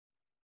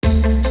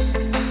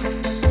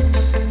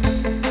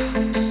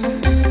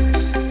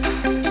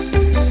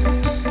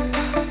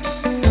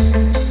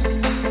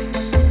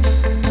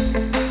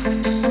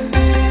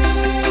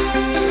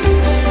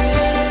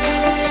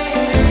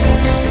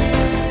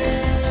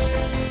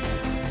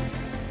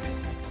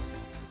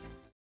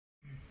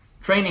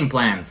Training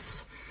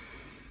plans.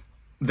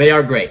 They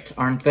are great,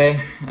 aren't they?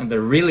 And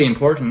they're really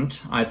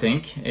important, I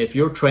think. If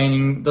you're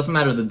training, doesn't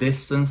matter the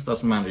distance,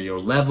 doesn't matter your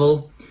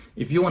level.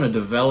 If you want to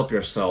develop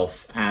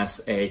yourself as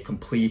a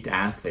complete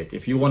athlete,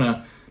 if you want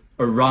to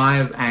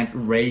arrive at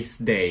race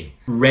day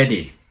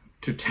ready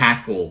to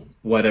tackle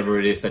whatever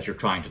it is that you're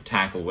trying to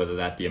tackle, whether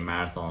that be a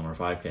marathon or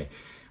 5K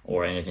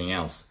or anything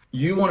else,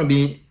 you want to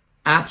be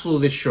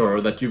absolutely sure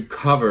that you've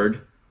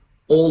covered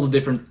all the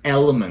different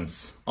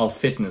elements of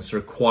fitness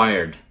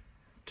required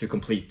to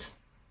complete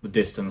the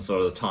distance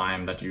or the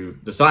time that you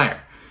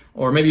desire.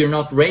 Or maybe you're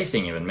not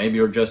racing even, maybe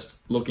you're just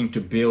looking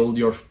to build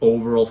your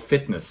overall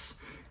fitness,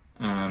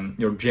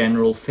 your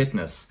general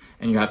fitness,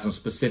 and you have some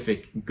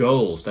specific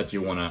goals that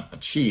you want to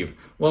achieve.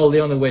 Well,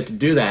 the only way to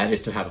do that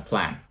is to have a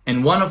plan.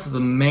 And one of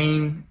the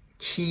main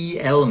key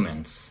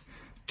elements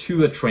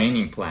to a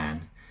training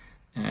plan,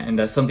 and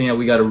that's something that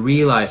we got to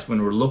realize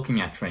when we're looking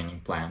at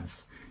training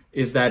plans,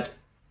 is that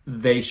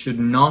they should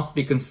not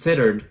be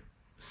considered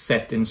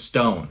set in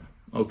stone,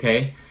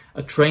 okay?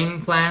 A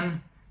training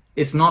plan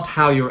is not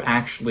how you're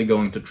actually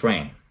going to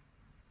train,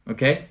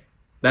 okay?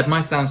 That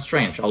might sound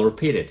strange, I'll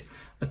repeat it.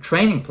 A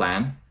training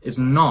plan is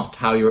not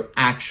how you're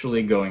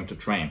actually going to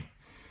train.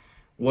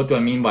 What do I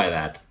mean by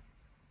that?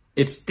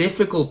 It's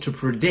difficult to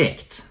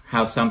predict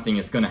how something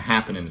is going to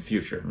happen in the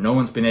future. No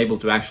one's been able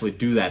to actually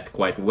do that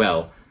quite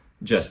well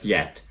just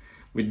yet.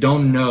 We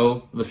don't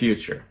know the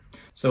future.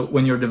 So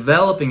when you're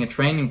developing a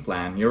training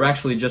plan, you're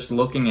actually just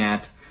looking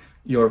at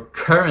your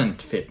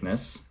current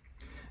fitness.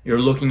 You're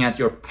looking at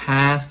your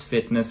past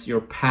fitness,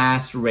 your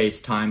past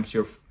race times,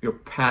 your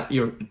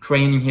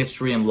training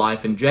history and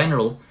life in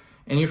general,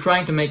 and you're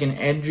trying to make an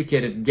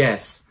educated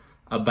guess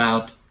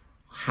about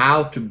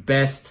how to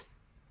best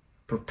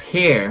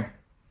prepare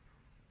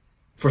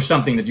for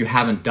something that you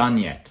haven't done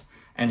yet,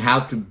 and how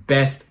to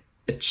best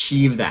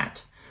achieve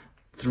that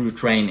through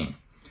training.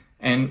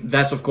 And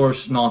that's of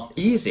course not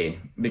easy,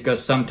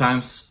 because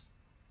sometimes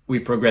we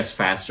progress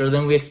faster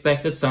than we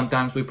expected,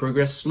 sometimes we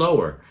progress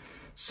slower.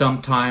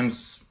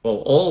 Sometimes,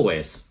 well,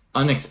 always,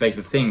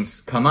 unexpected things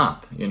come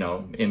up, you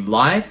know, in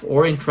life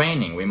or in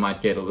training. We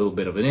might get a little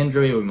bit of an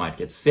injury, we might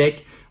get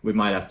sick, we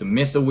might have to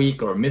miss a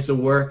week or miss a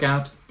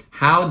workout.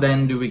 How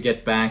then do we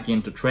get back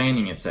into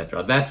training,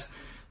 etc.?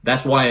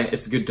 That's why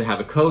it's good to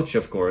have a coach,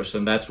 of course,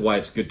 and that's why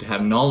it's good to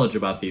have knowledge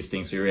about these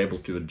things so you're able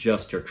to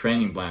adjust your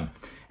training plan.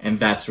 And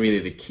that's really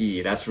the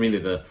key. That's really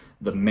the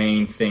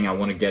main thing I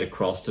want to get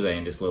across today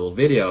in this little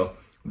video,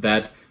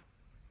 that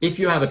if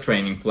you have a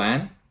training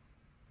plan,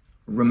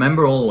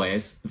 remember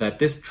always that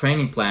this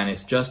training plan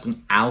is just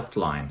an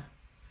outline.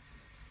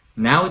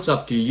 Now it's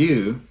up to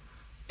you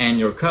and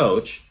your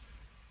coach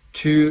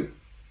to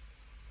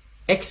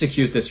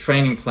execute this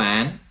training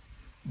plan,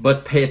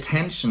 but pay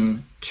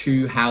attention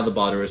to how the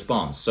body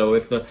responds. So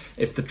if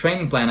the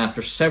training plan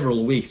after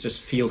several weeks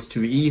just feels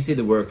too easy,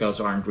 the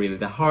workouts aren't really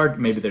that hard,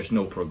 maybe there's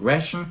no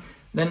progression,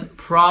 then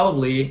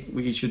probably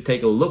we should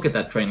take a look at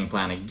that training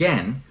plan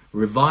again,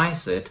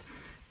 revise it,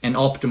 and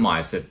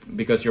optimize it,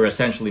 because you're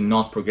essentially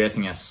not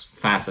progressing as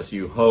fast as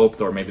you hoped,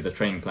 or maybe the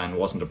training plan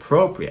wasn't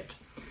appropriate.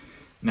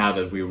 Now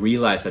that we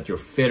realize that you're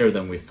fitter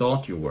than we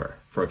thought you were,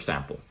 for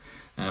example.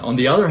 On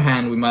the other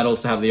hand, we might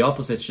also have the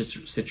opposite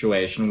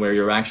situation where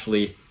you're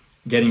actually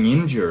getting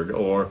injured,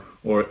 or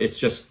it's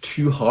just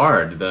too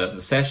hard,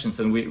 the sessions,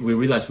 and we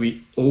realize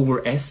we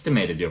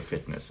overestimated your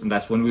fitness, and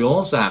that's when we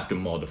also have to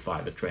modify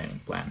the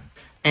training plan.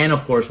 And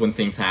of course, when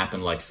things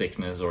happen like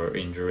sickness or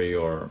injury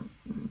or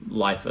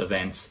life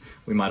events,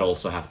 we might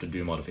also have to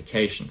do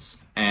modifications.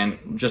 And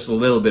just a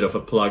little bit of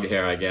a plug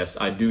here, I guess,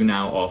 I do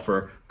now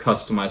offer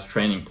customized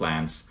training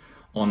plans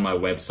on my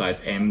website,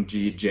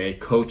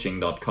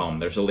 mgjcoaching.com.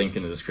 There's a link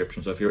in the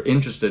description. So if you're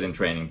interested in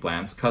training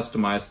plans,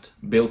 customized,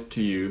 built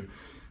to you,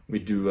 we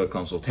do a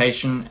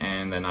consultation,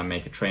 and then I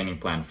make a training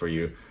plan for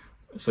you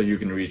so you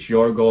can reach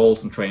your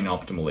goals and train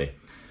optimally.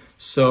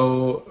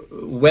 So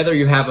whether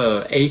you have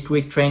a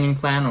 8-week training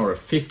plan or a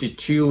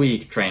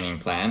 52-week training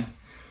plan,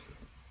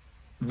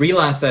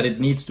 realize that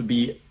it needs to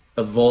be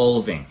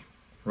evolving,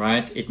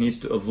 right? It needs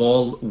to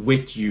evolve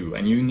with you,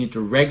 and you need to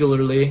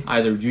regularly,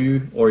 either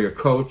you or your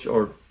coach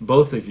or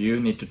both of you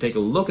need to take a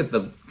look at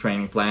the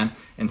training plan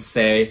and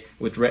say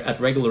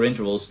at regular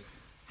intervals,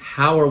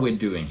 how are we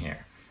doing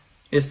here?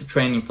 Is the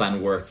training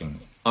plan working?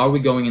 Are we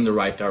going in the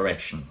right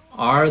direction?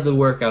 Are the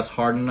workouts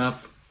hard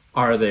enough?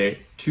 Are they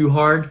too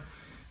hard?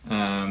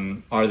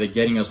 Are they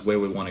getting us where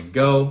we want to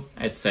go,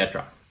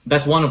 etc.?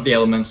 That's one of the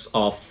elements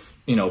of,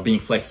 you know, being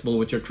flexible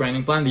with your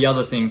training plan. The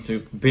other thing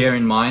to bear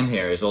in mind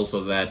here is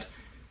also that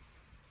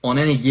on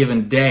any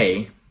given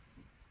day,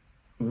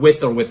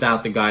 with or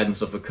without the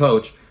guidance of a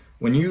coach,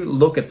 when you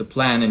look at the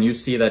plan and you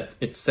see that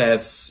it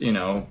says, you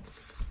know,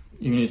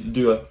 you need to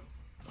do a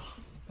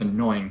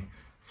annoying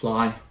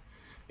fly.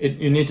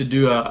 You need to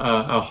do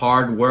a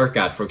hard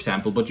workout, for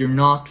example, but you're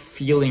not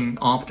feeling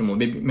optimal.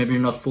 Maybe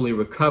you're not fully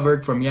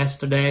recovered from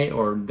yesterday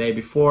or the day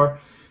before.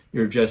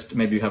 You're just,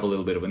 maybe you have a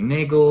little bit of a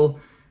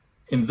niggle.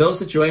 In those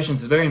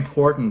situations, it's very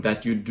important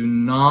that you do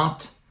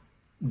not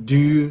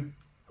do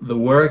the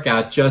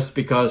workout just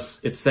because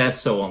it says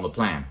so on the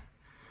plan.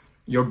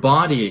 your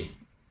body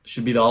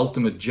should be the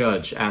ultimate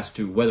judge as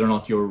to whether or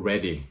not you're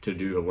ready to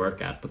do a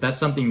workout. But that's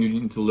something you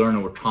need to learn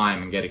over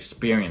time and get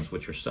experience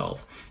with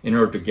yourself in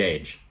order to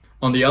gauge.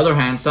 On the other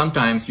hand,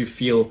 sometimes you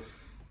feel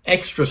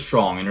extra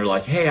strong and you're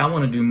like, hey, I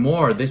want to do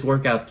more. This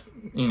workout,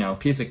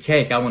 piece of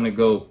cake. I want to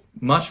go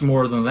much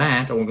more than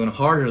that. I want to go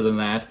harder than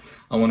that.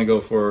 I want to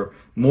go for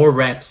more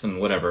reps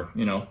and whatever,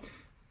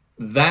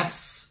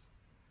 That's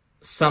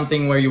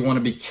something where you want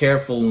to be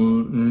careful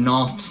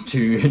not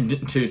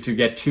to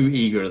get too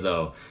eager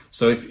though.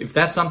 So if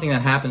that's something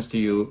that happens to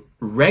you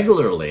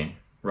regularly,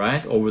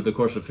 right, over the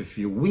course of a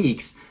few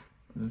weeks,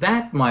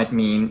 that might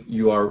mean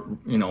you are,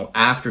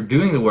 after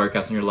doing the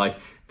workouts and you're like,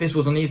 this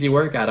was an easy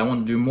workout, I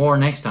want to do more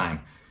next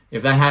time.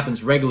 If that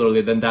happens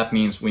regularly, then that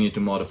means we need to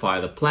modify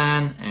the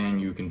plan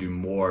and you can do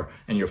more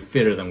and you're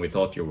fitter than we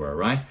thought you were,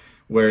 right?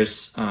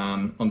 Whereas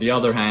on the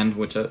other hand,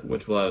 which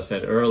what I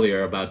said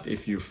earlier about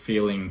if you're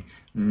feeling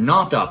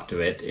not up to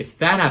it, if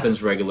that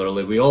happens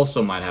regularly, we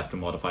also might have to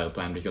modify the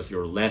plan because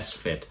you're less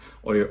fit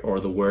or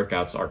the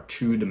workouts are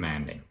too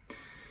demanding.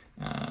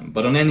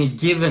 But on any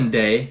given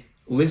day,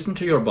 listen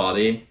to your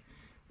body.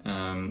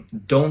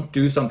 Don't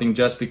do something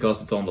just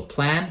because it's on the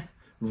plan.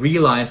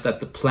 Realize that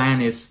the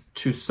plan is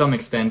to some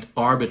extent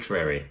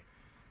arbitrary.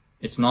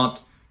 It's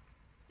not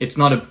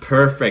a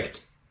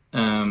perfect.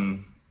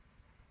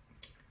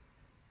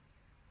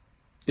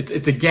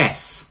 It's a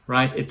guess,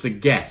 right? It's a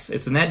guess.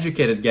 It's an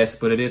educated guess,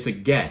 but it is a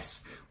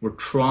guess. We're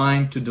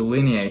trying to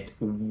delineate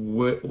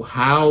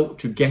how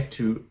to get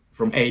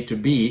from A to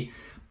B,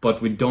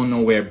 but we don't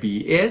know where B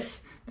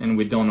is, and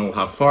we don't know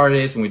how far it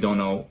is, and we don't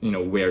know,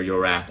 where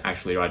you're at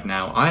actually right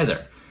now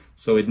either.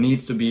 So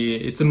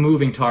it's a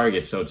moving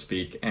target, so to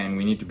speak, and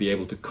we need to be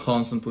able to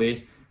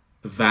constantly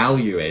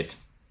evaluate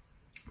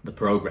the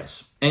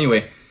progress.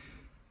 Anyway,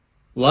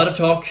 a lot of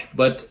talk,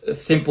 but a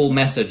simple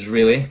message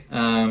really.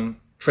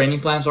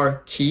 Training plans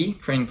are key,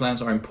 training plans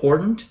are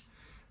important,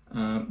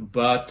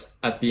 but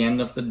at the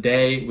end of the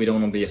day, we don't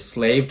want to be a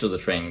slave to the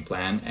training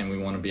plan, and we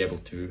want to be able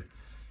to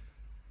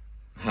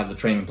have the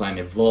training plan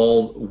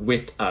evolve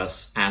with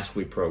us as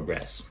we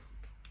progress.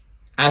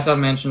 As I've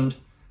mentioned,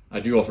 I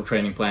do offer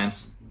training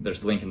plans.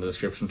 There's a link in the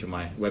description to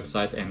my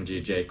website,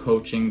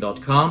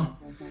 mgjcoaching.com.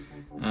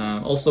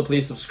 Also,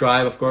 please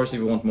subscribe, of course, if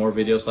you want more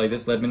videos like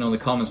this. Let me know in the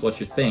comments what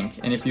you think.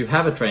 And if you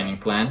have a training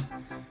plan,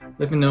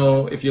 let me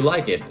know if you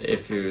like it,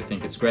 if you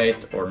think it's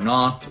great or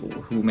not,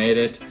 who made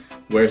it,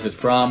 where is it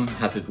from,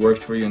 has it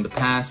worked for you in the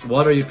past,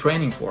 what are you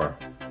training for?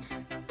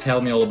 Tell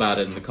me all about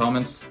it in the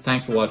comments.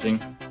 Thanks for watching.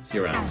 See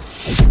you around.